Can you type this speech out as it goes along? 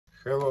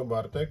Hello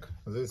Bartek,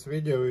 this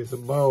video is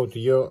about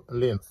your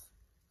lens.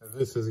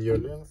 This is your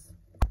lens.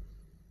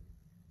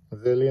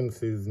 The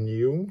lens is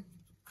new,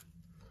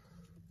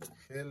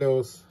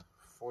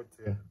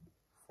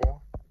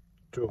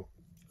 Helios-44-2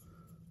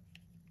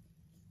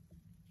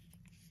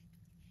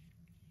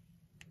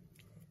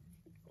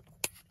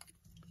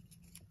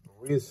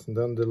 with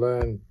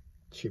Dandelion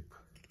chip.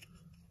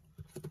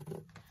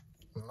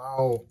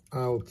 Now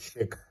I'll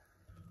check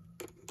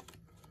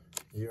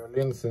your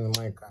lens in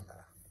my camera.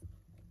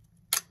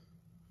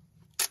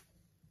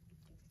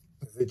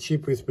 The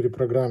chip is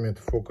pre-programmed.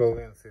 Focal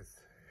length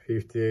is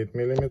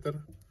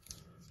 58mm,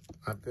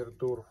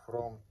 aperture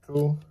from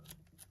 2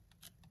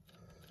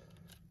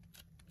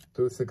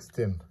 to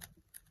 16.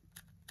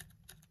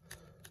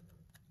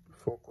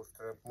 Focus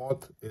trap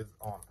mode is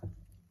on.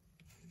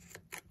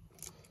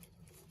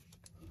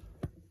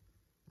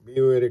 Be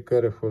very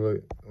careful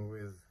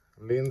with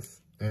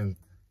lens and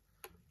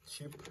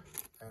chip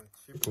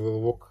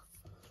will work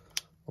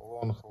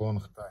long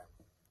time.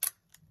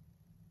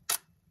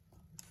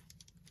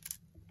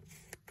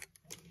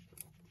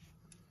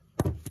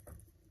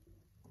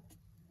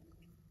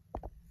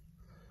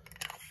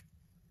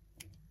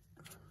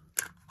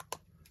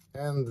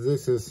 And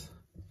this is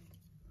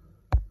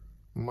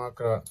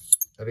macro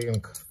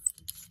ring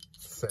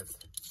set.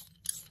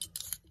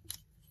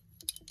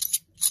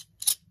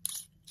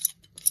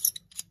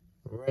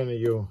 When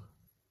you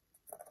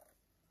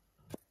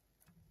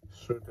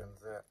shoot in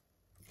the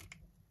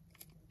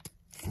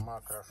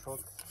macro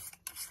shots,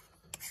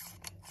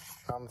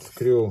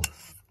 unscrew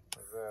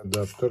the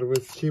adapter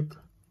with chip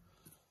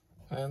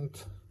and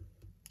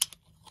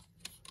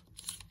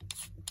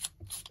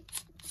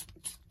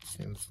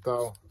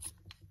install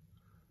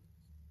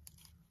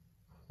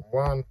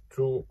 1,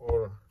 2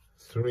 or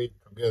 3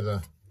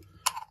 together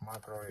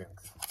macro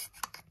rings.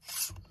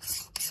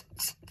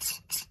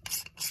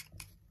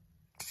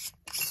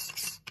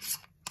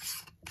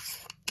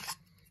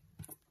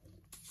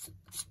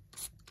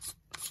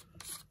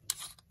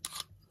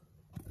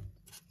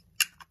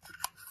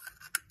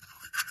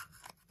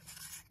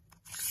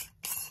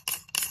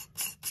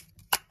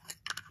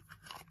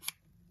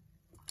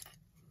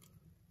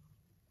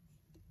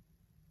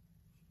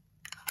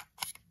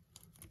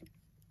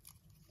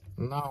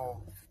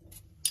 Now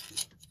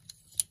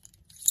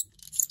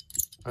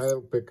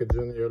I'll package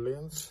your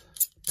lens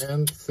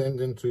and send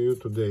it to you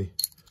today.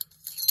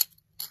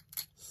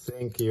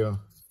 Thank you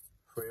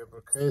for your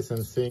purchase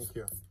and thank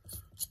you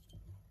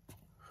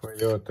for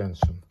your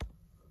attention.